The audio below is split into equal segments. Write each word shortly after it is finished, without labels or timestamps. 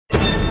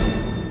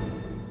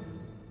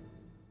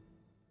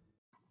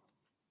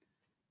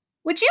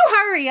Would you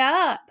hurry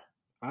up?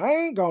 I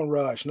ain't gonna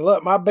rush. Now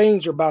look, my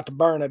beans are about to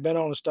burn. They've been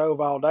on the stove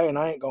all day, and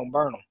I ain't gonna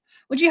burn them.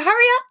 Would you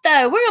hurry up,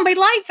 though? We're going to be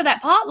late for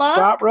that potluck.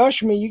 Stop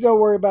rushing me. You go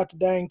worry about the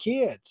dang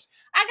kids.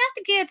 I got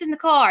the kids in the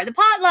car. The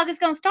potluck is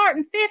going to start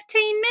in 15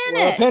 Well,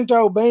 minutes.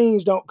 pinto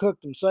beans don't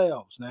cook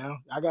themselves now.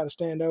 I got to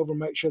stand over and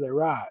make sure they're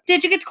right.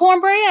 Did you get the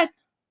cornbread?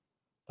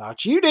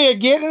 Thought you did.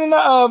 Get it in the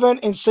oven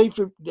and see if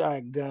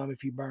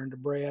if you burned the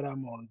bread,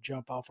 I'm going to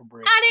jump off a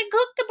bread. I didn't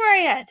cook the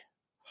bread.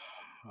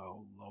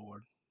 Oh,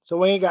 Lord. So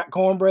we ain't got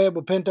cornbread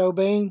with pinto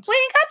beans? We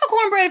ain't got no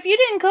cornbread if you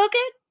didn't cook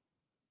it.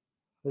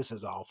 This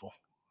is awful.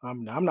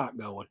 I'm not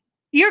going.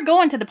 You're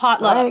going to the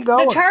potluck. I ain't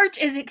going. The church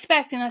is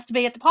expecting us to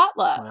be at the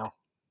potluck. Well,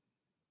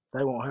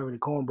 they won't have any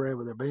cornbread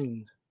with their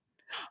beans.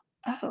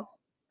 Oh,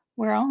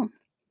 we're on.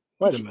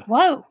 Wait a minute.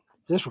 Whoa.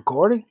 Is this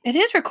recording? It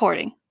is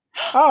recording.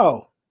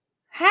 Oh.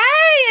 Hey,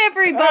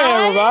 everybody. Hey,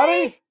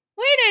 everybody.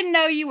 We didn't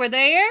know you were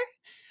there.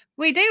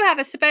 We do have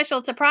a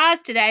special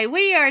surprise today.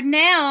 We are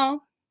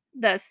now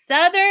the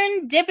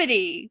Southern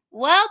Dippity.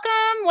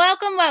 Welcome,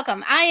 welcome,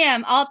 welcome. I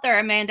am author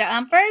Amanda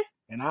Umphreys.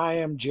 And I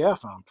am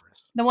Jeff Umphreys.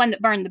 The one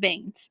that burned the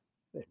beans.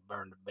 They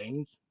burned the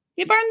beans.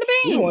 You burned the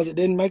beans. You're the one that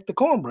didn't make the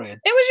cornbread.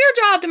 It was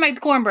your job to make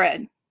the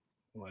cornbread.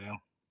 Well,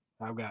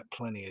 I've got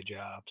plenty of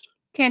jobs.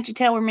 Can't you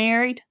tell we're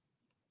married?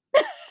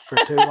 For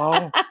too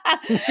long?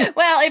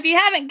 Well, if you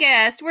haven't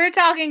guessed, we're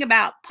talking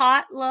about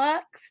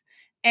potlucks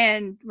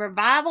and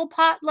revival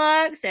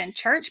potlucks and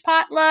church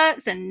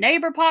potlucks and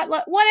neighbor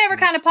potluck, whatever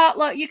kind of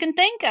potluck you can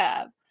think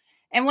of.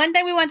 And one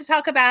thing we want to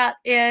talk about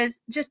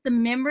is just the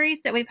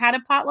memories that we've had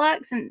of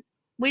potlucks. And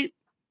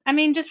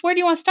just where do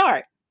you want to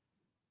start?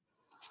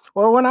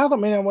 Well, when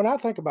I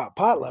think about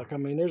potluck,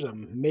 there's a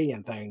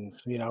million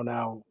things,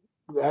 now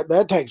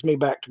that takes me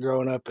back to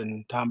growing up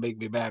in Tom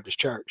Bigby Baptist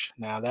Church.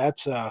 Now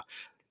that's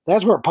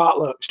where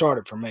potluck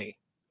started for me.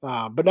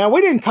 But now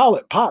we didn't call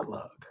it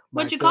potluck.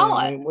 What'd you call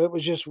it? It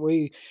was just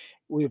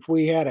if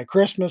we had a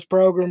Christmas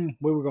program,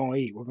 we were going to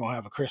eat. We're going to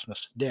have a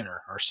Christmas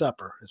dinner or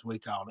supper, as we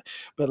called it.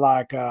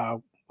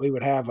 But we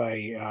would have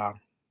a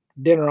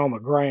dinner on the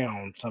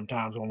ground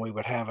sometimes when we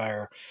would have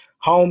our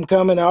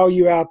homecoming. All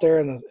you out there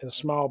in a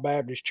small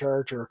Baptist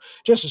church or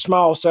just a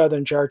small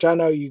Southern church, I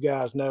know you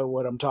guys know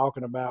what I'm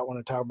talking about when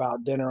I talk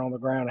about dinner on the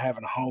ground and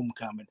having a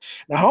homecoming.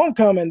 Now,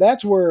 homecoming,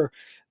 that's where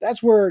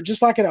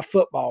just like at a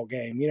football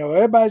game,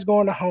 everybody's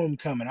going to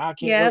homecoming. I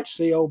can't wait to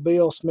see old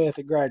Bill Smith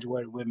that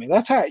graduated with me.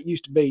 That's how it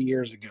used to be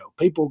years ago.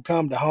 People would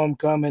come to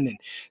homecoming and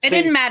it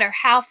didn't matter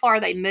how far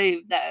they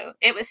moved, though.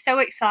 It was so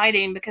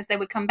exciting because they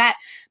would come back,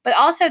 but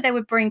also they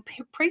would bring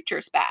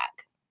preachers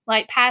back,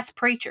 like past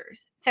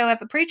preachers. So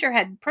if a preacher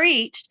had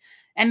preached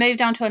and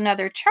moved on to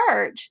another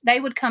church, they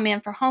would come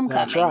in for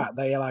homecoming. That's right.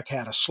 They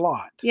had a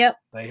slot. Yep.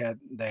 They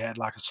had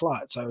like a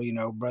slot. So,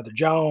 Brother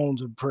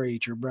Jones would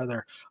preach or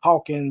Brother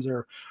Hawkins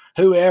or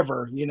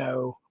whoever, And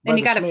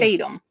you got to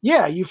feed them.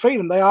 Yeah, you feed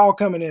them. They all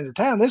coming into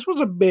town. This was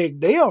a big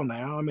deal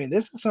now.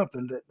 This is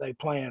something that they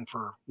planned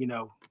for,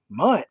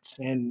 months.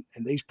 And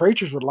these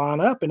preachers would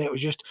line up, and it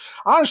was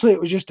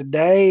just a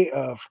day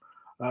of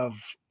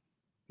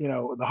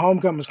the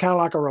homecoming was kind of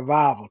like a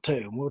revival too.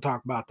 And we'll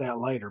talk about that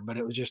later, but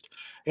it was just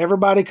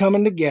everybody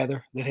coming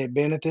together that had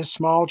been at this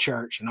small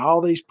church and all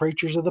these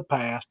preachers of the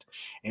past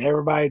and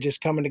everybody just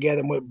coming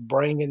together and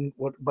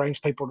what brings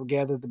people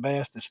together the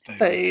best is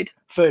food.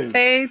 Food.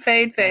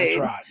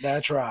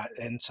 That's right.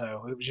 And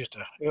so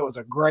it was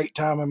a great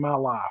time in my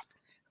life.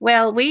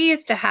 Well, we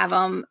used to have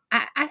them.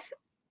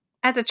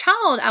 As a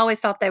child, I always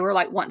thought they were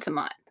like once a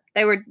month.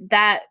 They were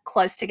that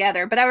close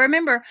together. But I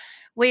remember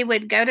we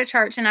would go to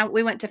church and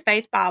we went to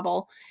Faith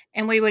Bible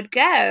and we would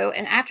go.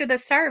 And after the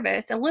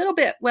service,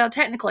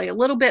 technically a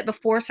little bit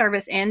before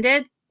service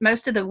ended,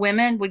 most of the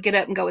women would get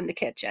up and go in the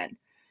kitchen.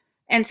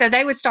 And so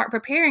they would start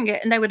preparing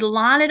it and they would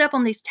line it up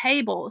on these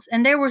tables.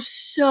 And there were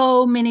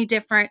so many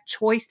different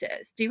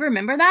choices. Do you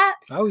remember that?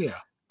 Oh, yeah.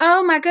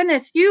 Oh, my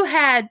goodness. You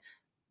had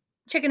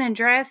chicken and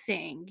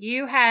dressing.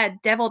 You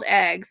had deviled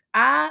eggs.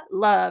 I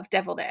love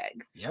deviled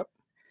eggs. Yep.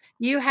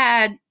 You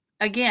had,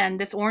 again,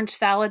 this orange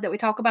salad that we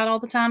talk about all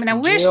the time. And I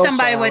wish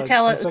somebody would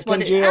tell us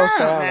what it is.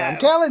 I'm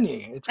telling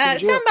you. It's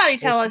somebody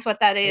tell us what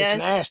that is. It's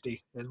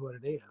nasty is what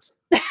it is.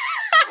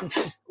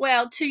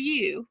 Well, to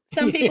you.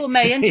 Some people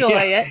may enjoy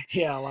it.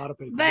 Yeah, a lot of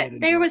people. But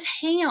there was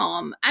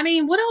ham.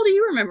 What all do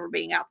you remember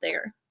being out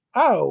there?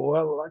 Oh,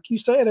 well, like you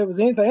said, it was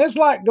anything. It's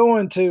like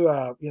going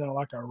to,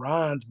 like a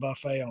Ryan's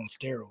buffet on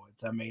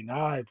steroids.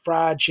 I had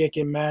fried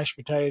chicken, mashed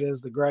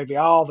potatoes, the gravy,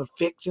 all the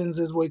fixings,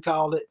 as we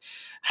called it,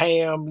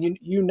 ham,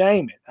 you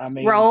name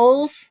it.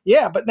 Rolls.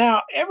 Yeah, but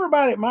now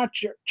everybody at my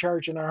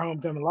church in our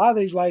homecoming, a lot of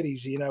these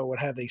ladies, would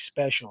have these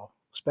special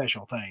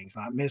things.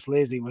 Like Miss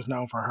Lizzie was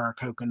known for her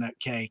coconut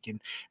cake and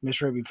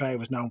Miss Ruby Faye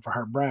was known for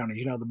her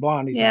brownies. The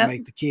blondies that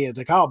make the kids,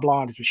 they call it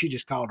blondies, but she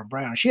just called her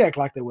brownies. She acted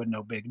like they wasn't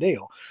no big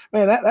deal.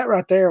 Man, that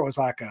right there was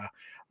like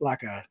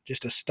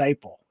just a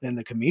staple in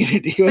the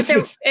community.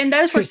 And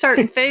those were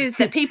certain foods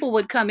that people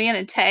would come in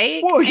and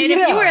take. Well, and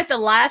if you were at the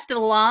last of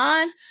the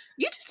line,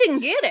 you just didn't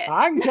get it.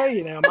 I can tell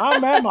you now, my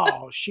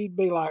mama, she'd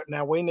be like,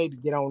 now we need to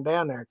get on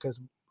down there because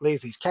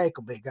Lizzie's cake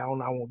will be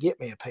gone. I won't get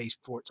me a piece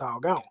before it's all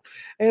gone.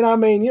 And I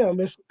mean,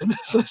 Miss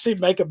Lizzie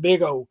make a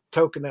big old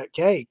coconut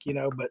cake,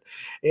 but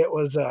it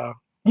was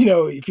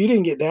if you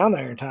didn't get down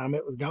there in time,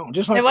 it was gone.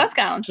 It was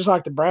gone. Just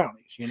like the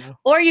brownies,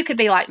 Or you could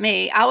be like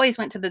me. I always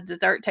went to the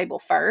dessert table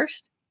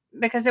first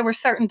because there were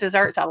certain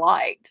desserts I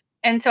liked.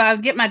 And so I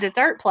would get my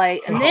dessert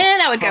plate, and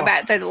then I would go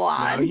back through the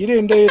line. No, you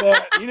didn't do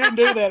that. You didn't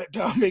do that at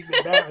Tom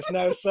Higdon Baptist.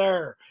 No,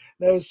 sir.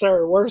 No,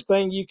 sir. Worst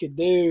thing you could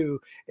do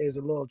as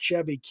a little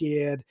chubby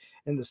kid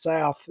in the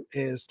South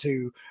is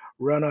to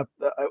run up.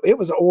 It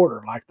was an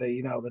order, like the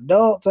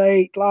adults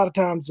ate. A lot of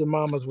times the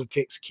mamas would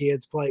fix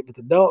kids' plate, but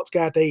the adults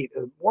got to eat.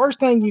 The worst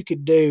thing you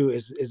could do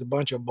is a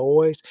bunch of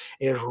boys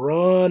is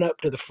run up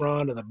to the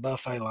front of the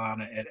buffet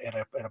line at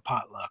a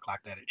potluck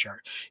like that at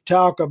church.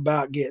 Talk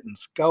about getting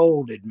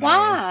scolded, man.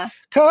 Why?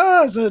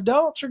 Because the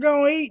adults are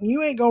going to eat, and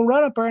you ain't going to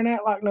run up there and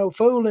act like no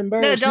fool and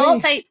embarrass The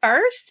adults me. ate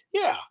first?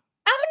 Yeah.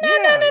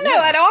 Oh, no.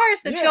 At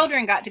ours, the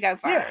children got to go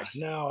first.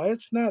 Yeah, no,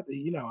 it's not.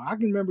 I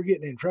can remember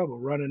getting in trouble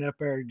running up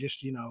there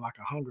just, like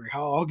a hungry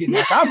hog and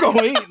like, I'm going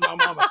to eat. And my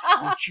mama,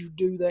 don't you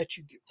do that?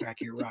 You get back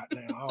here right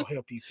now. I'll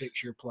help you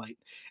fix your plate.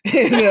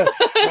 And,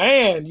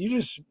 man, you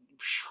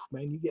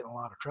get in a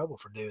lot of trouble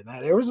for doing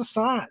that. There was a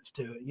science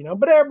to it,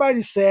 but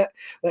everybody sat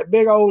that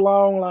big old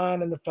long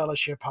line in the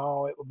fellowship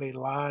hall. It would be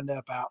lined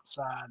up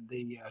outside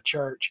the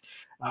church.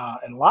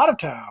 And a lot of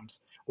times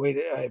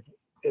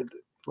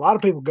a lot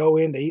of people go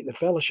in to eat in the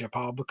fellowship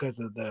hall because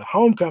of the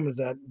homecomings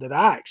that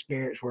I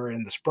experienced were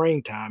in the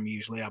springtime,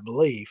 usually, I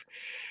believe.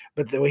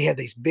 But then we had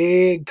these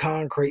big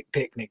concrete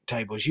picnic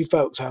tables. You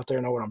folks out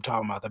there know what I'm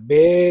talking about. The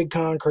big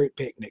concrete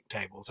picnic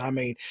tables. I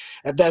mean,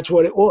 that's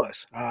what it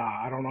was.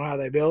 I don't know how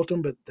they built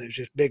them, but there's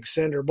just big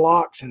cinder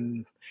blocks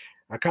and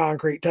a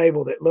concrete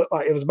table that looked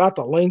like it was about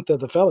the length of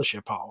the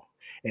fellowship hall.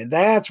 And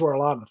that's where a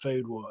lot of the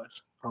food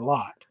was. A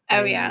lot.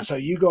 Oh, yeah. So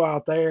you go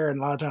out there,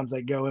 and a lot of times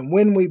they go in.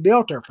 When we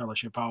built our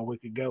fellowship hall, we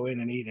could go in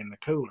and eat in the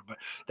cooler. But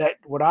that,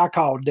 what I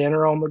call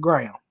dinner on the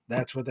ground.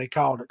 That's what they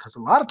called it, because a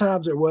lot of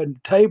times there wasn't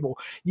a table.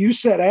 You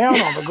sat down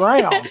on the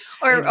ground.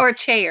 or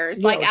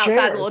chairs, like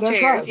outside little That's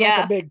chairs. Right. It's yeah.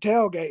 like a big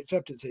tailgate,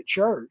 except it's at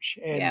church.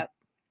 And,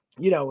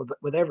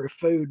 with every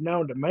food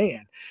known to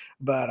man.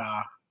 But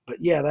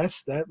yeah,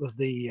 that was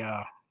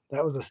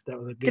a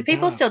good Do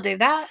people time. still do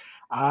that?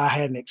 I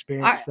hadn't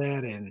experienced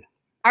that, and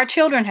our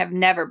children have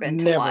never been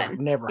to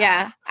one. Never.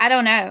 Yeah, have. I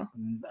don't know.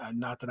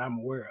 Not that I'm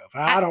aware of.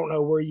 I don't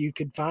know where you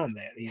could find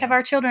that. Have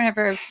our children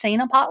ever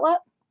seen a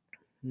potluck?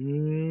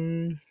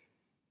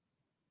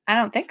 I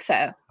don't think so.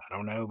 I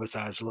don't know.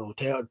 Besides a little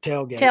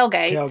tailgate.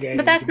 Tailgates.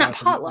 But that's not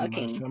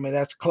potlucking. I mean,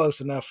 that's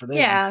close enough for them.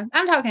 Yeah,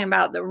 I'm talking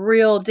about the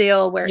real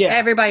deal where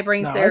everybody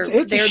brings their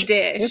dish.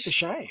 It's a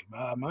shame.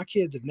 My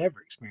kids have never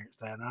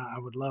experienced that, and I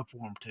would love for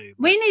them to.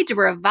 We need to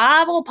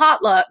revival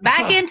potluck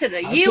back into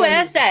the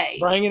USA.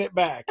 Bringing it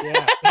back.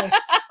 Yeah,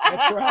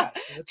 that's right.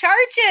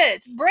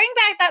 Churches, bring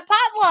back that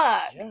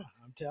potluck. Yeah,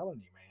 I'm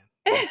telling you,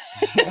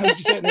 man. I'm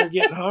sitting there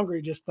getting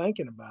hungry just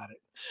thinking about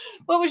it.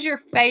 What was your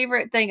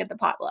favorite thing at the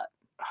potluck?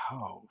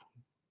 Oh,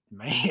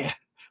 man,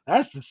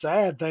 that's the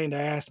sad thing to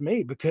ask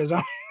me, because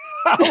I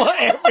love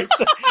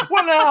everything.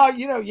 Well, now,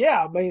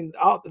 I mean,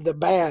 all the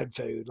bad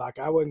food, like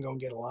I wasn't going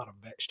to get a lot of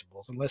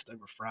vegetables unless they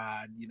were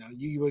fried.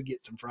 You would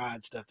get some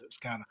fried stuff that was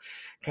kind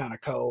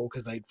of cold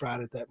because they'd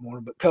fried it that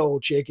morning, but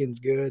cold chicken's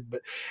good.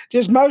 But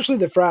just mostly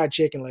the fried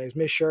chicken legs.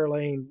 Miss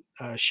Charlene,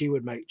 she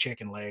would make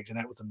chicken legs, and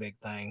that was a big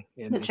thing.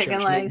 In the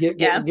chicken church. legs,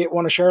 get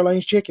one of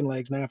Charlene's chicken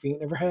legs now if you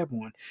ain't never had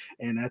one,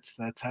 and that's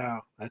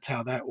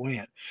how that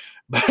went.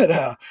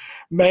 But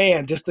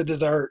man, just the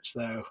desserts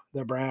though,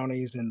 the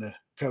brownies and the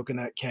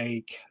coconut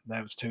cake,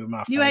 that was two of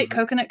my favorite. You ate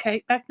coconut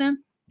cake back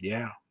then?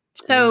 Yeah.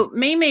 So good.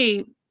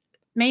 Mimi,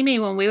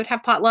 when we would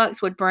have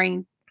potlucks, would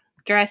bring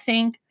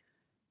dressing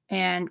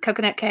and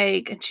coconut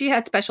cake, and she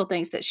had special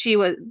things that she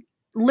would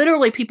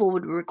literally, people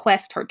would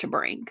request her to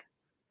bring.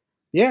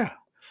 Yeah.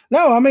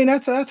 No, I mean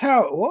that's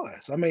how it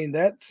was. I mean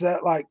that's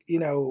like,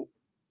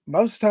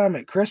 most of the time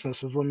at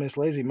Christmas was when Miss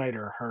Lizzie made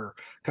her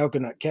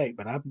coconut cake,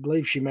 but I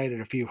believe she made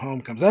it a few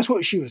homecomings. That's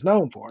what she was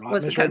known for. Like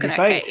was Miss coconut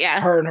cake,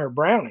 her and her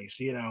brownies,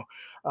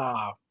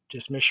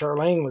 just Miss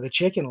Charlene with the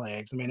chicken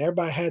legs. I mean,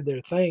 everybody had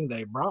their thing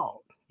they brought,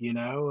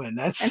 and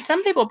that's. And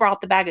some people brought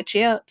the bag of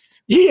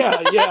chips.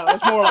 Yeah,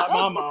 that's more like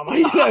my mama.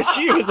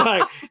 She was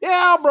like,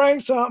 "Yeah, I'll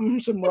bring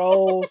some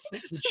rolls,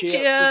 some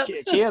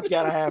chips. Kids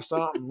got to have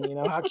something.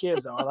 How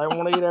kids are. They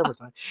want to eat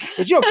everything.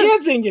 But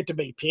kids didn't get to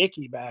be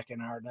picky back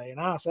in our day. And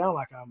I sound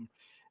like I'm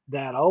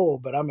that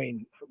old, but I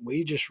mean,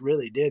 we just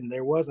really didn't.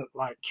 There wasn't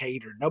like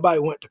catered. Nobody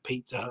went to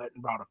Pizza Hut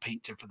and brought a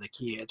pizza for the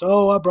kids.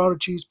 Oh, I brought a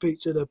cheese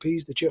pizza to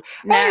appease the children.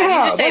 No, you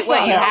just ate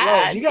what you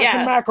had. You got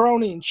some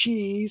macaroni and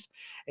cheese,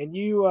 and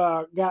you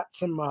got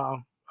some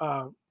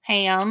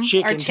ham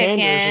chicken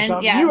tenders or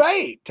something. Yeah. You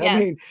ate. I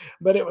mean,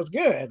 but it was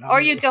good.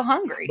 You'd go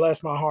hungry.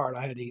 Bless my heart.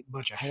 I had to eat a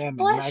bunch of ham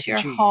and mac and cheese.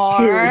 Bless your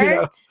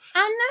heart.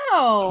 I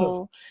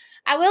know.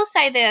 I will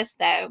say this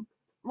though.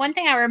 One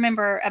thing I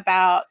remember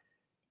about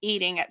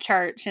eating at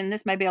church, and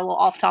this may be a little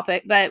off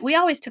topic, but we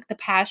always took the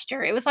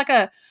pasture. It was like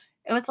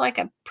it was like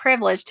a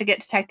privilege to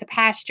get to take the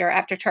pastor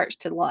after church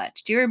to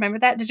lunch. Do you remember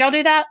that? Did y'all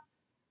do that?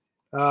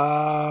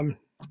 Not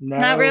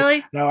Not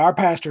really? no, our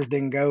pastors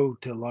didn't go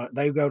to lunch.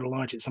 They go to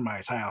lunch at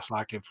somebody's house.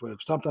 Like if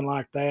something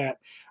like that,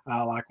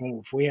 like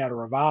if we had a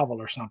revival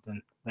or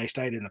something, they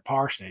stayed in the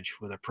parsonage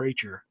with a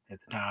preacher at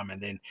the time,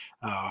 and then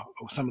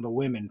some of the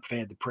women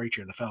fed the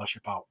preacher in the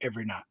fellowship hall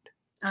every night.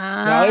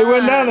 No, they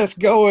wasn't none of us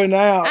going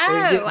out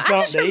and getting I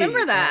something just to remember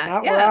eat. that.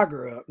 Not where I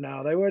grew up.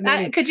 No, they wasn't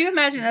any. Could you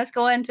imagine us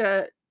going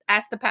to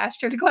ask the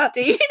pastor to go out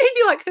to eat? He'd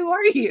be like, "Who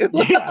are you?"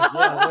 Yeah,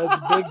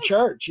 that's a big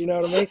church. You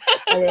know what I mean?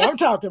 I mean, I'm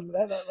talking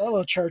that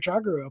little church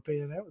I grew up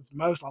in. That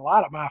was a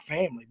lot of my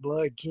family,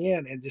 blood,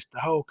 kin, and just the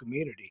whole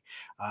community.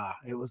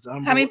 It was How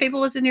many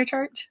people was in your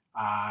church?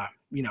 At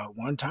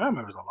one time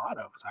there was a lot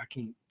of us. I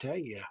can't tell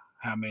you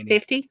how many.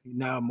 50?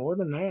 No, more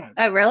than that.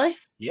 Oh, really?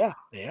 Yeah.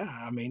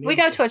 I mean, we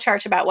go to a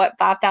church about what,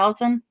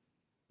 5,000?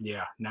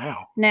 Yeah,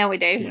 now we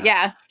do.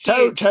 Yeah,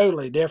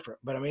 totally different.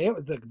 But I mean, it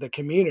was the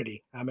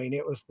community. I mean,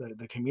 it was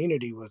the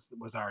community was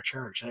our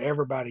church.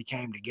 Everybody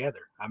came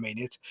together. I mean,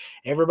 it's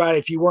everybody.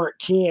 If you weren't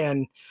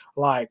kin,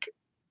 like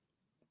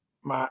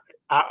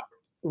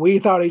we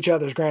thought each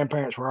other's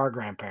grandparents were our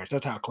grandparents.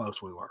 That's how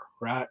close we were,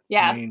 right?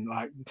 Yeah. I mean,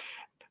 like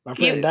my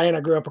friend Dana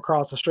grew up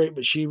across the street,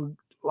 but she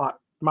like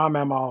my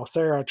mama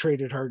Sarah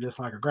treated her just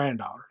like a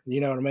granddaughter.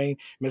 You know what I mean?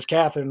 Miss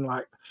Catherine,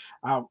 like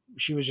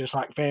she was just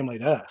like family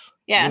to us.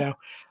 Yeah. You know,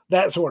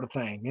 that sort of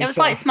thing. And it was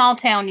like small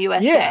town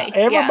USA. Yeah.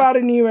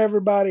 Everybody knew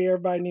everybody.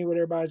 Everybody knew what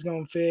everybody's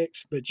going to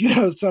fix. But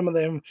some of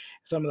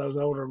those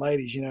older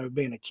ladies,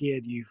 being a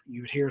kid, you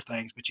would hear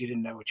things, but you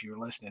didn't know what you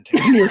were listening to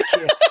when you were a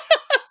kid.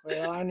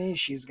 Well, I knew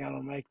she's going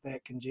to make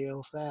that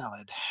congealed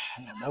salad.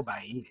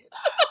 Nobody eat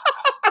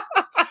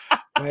it.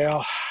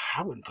 Well,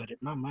 I wouldn't put it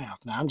in my mouth.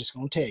 Now, I'm just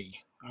going to tell you.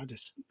 I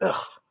just, but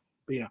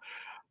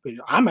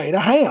I made a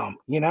ham,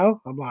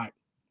 I'm like,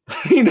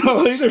 these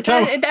are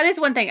that is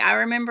one thing I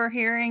remember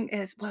hearing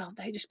is, well,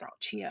 they just brought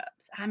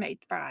chips. I made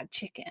fried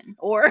chicken.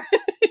 Or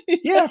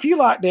yeah, if you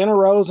like dinner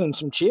rolls and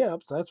some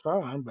chips, that's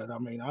fine. But I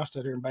mean, I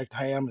sit here and baked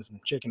ham and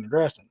some chicken and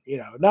dressing.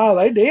 No,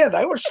 they did.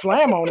 They would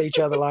slam on each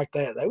other like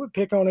that. They would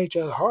pick on each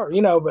other hard.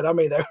 But I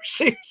mean, they were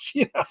serious.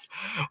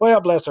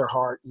 Well, bless her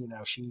heart.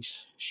 She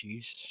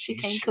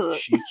can't cook.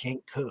 She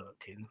can't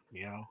cook, and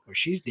or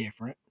she's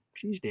different.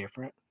 She's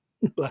different.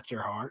 Bless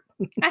her heart.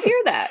 I hear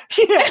that.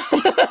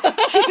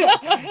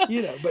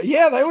 Yeah. But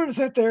yeah, they would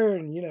sit there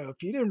and,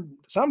 if you didn't,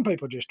 some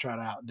people just try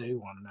to outdo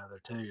one another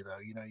too, though.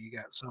 You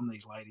got some of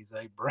these ladies,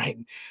 they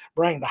bring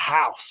the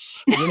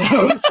house,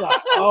 it's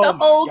like, oh, the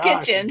whole my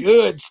gosh, kitchen.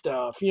 Good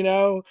stuff,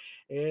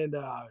 and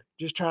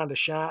just trying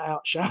to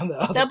outshine the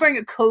other. They'll bring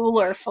a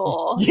cooler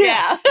full.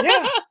 Yeah.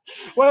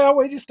 Well,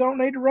 we just don't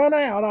need to run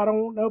out. I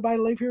don't want nobody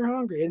to leave here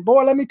hungry. And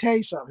boy, let me tell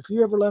you something. If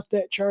you ever left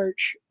that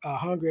church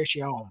hungry, it's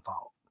your own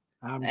fault.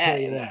 I'm gonna tell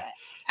you that.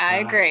 I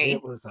agree.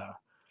 It was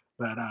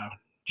but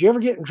did you ever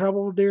get in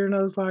trouble during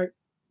those kids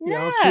when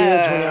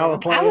y'all were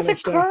playing? I was a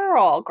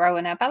girl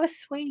growing up. I was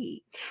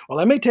sweet. Well,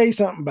 let me tell you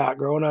something about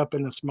growing up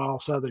in a small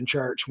southern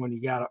church when you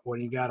got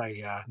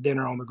a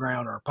dinner on the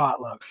ground or a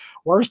potluck.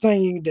 Worst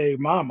thing you can do,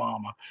 my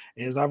mama,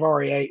 is I've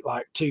already ate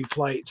like 2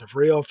 plates of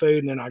real food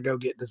and then I go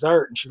get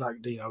dessert and she's like,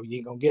 you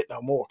ain't gonna get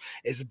no more.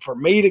 Is for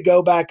me to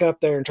go back up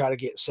there and try to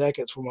get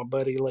seconds for my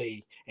buddy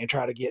Lee and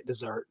try to get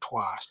dessert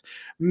twice.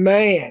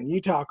 Man,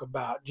 you talk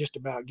about just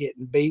about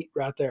getting beat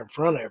right there in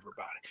front of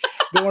everybody.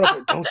 Going up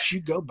there, don't you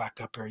go back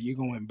up there. You're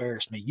going to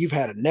embarrass me. You've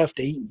had enough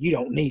to eat and you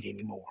don't need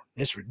any more.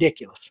 It's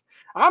ridiculous.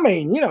 I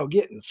mean,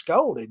 getting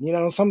scolded.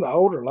 Some of the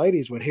older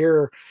ladies would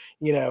hear,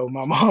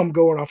 my mom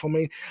going off on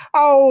me.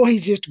 Oh,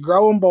 he's just a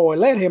growing boy.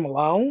 Let him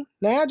alone.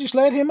 Now just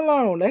let him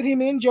alone. Let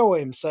him enjoy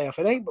himself.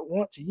 It ain't but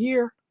once a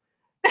year.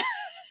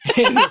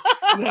 and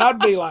I'd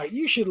be like,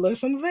 you should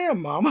listen to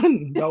them, Mama,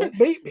 and don't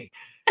beat me.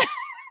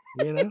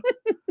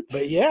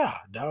 But yeah,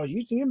 no,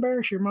 you can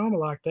embarrass your mama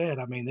like that.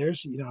 I mean,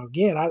 there's,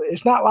 again,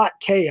 it's not like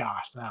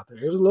chaos out there.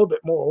 It was a little bit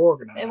more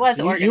organized. It was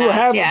organized. You were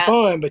having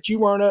fun, but you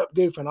weren't up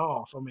goofing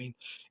off. I mean,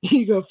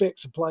 you go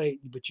fix a plate,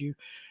 but you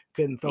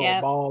couldn't throw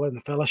a ball in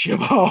the fellowship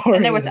hall.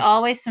 And there was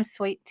always some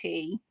sweet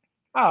tea.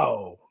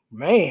 Oh,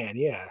 man,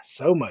 yeah,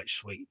 so much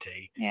sweet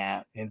tea.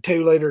 Yeah. And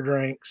 2-liter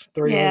drinks,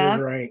 3-liter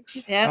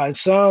drinks. Yeah.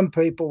 Some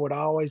people would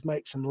always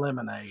make some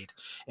lemonade.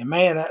 And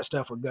man, that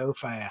stuff would go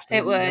fast.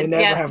 It would. They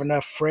never have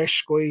enough fresh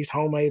squeezed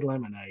homemade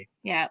lemonade.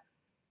 Yeah.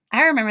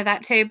 I remember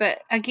that too.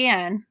 But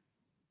again,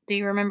 do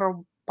you remember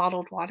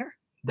bottled water?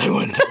 They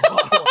wouldn't have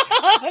bottled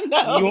water.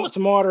 No. You want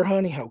some water,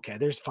 honey? Okay,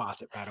 there's a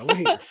faucet right over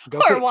here.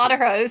 Or water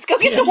hose. Go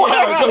get the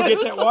water hose. Go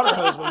get that water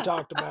hose we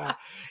talked about.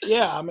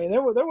 Yeah, I mean,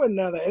 there wasn't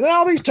none of that. And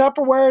all these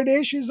Tupperware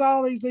dishes,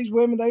 all these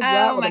women, they'd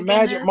write with a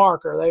magic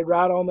marker. They'd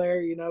write on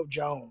there,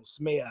 Jones,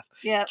 Smith,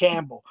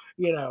 Campbell,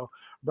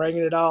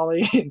 bringing it all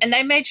in. And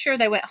they made sure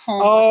they went home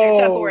with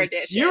their Tupperware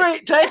dishes. You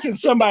ain't taking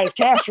somebody's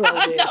casserole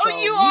dish. No, home.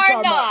 you You are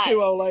talking not. about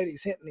two old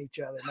ladies hitting each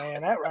other,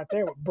 man. That right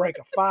there would break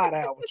a fight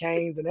out with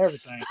canes and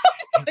everything.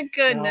 Oh, my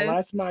goodness. Now,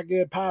 that's my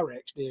good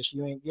Pyrex dish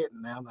you ain't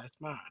getting now. That's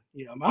mine.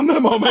 You know, my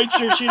mama made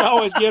sure she'd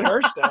always get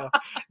her stuff.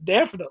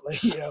 Definitely.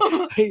 You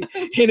know,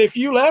 and if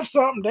you left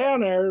something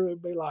down there,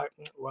 it'd be like,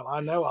 well, I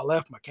know I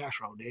left my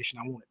casserole dish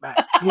and I want it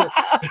back. You know,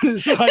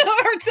 it's like,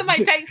 or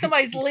somebody take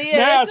somebody's lid.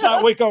 now it's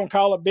like we're going to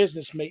call a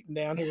business meeting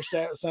down here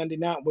Sunday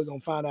night. And we're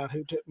going to find out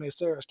who took Miss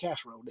Sarah's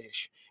casserole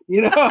dish.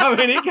 You know, I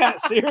mean, it got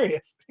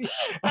serious. She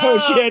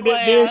had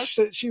that dish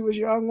since she was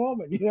a young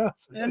woman, you know.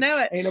 So I know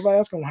it. Ain't nobody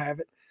else going to have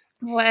it.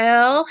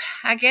 Well,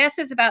 I guess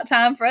it's about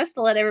time for us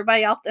to let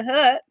everybody off the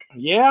hook.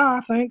 Yeah,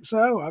 I think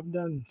so. I'm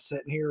done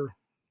sitting here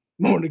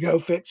wanting to go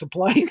fix a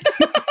plate.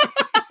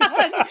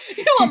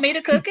 You don't want me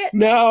to cook it?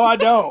 No, I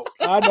don't.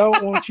 I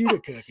don't want you to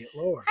cook it,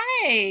 Lord.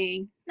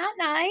 Hey, not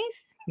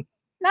nice.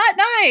 Not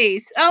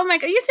nice. Oh my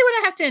God. You see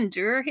what I have to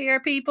endure here,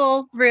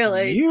 people?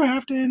 Really? You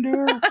have to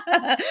endure.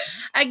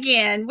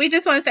 Again, we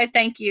just want to say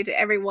thank you to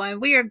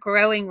everyone. We are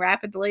growing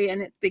rapidly and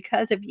it's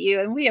because of you,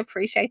 and we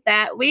appreciate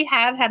that. We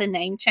have had a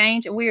name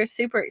change and we are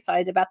super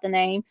excited about the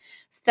name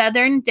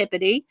Southern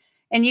Dippity.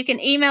 And you can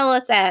email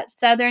us at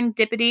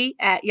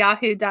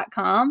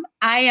southerndippity@yahoo.com.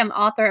 I am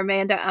author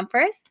Amanda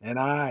Umphris. And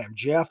I am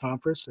Jeff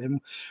Umphris. And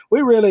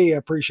we really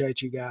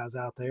appreciate you guys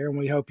out there. And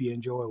we hope you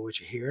enjoy what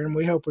you hear. And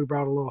we hope we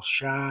brought a little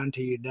shine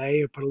to your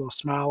day and put a little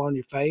smile on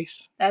your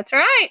face. That's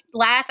right.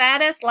 Laugh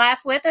at us,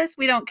 laugh with us.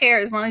 We don't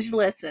care as long as you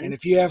listen. And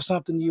if you have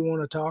something you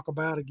want to talk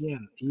about,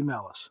 again,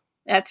 email us.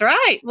 That's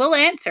right. We'll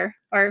answer.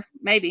 Or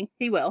maybe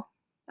he will.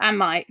 I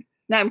might.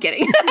 No, I'm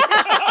kidding.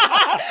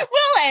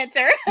 We'll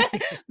answer.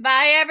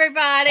 Bye,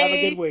 everybody. Have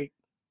a good week.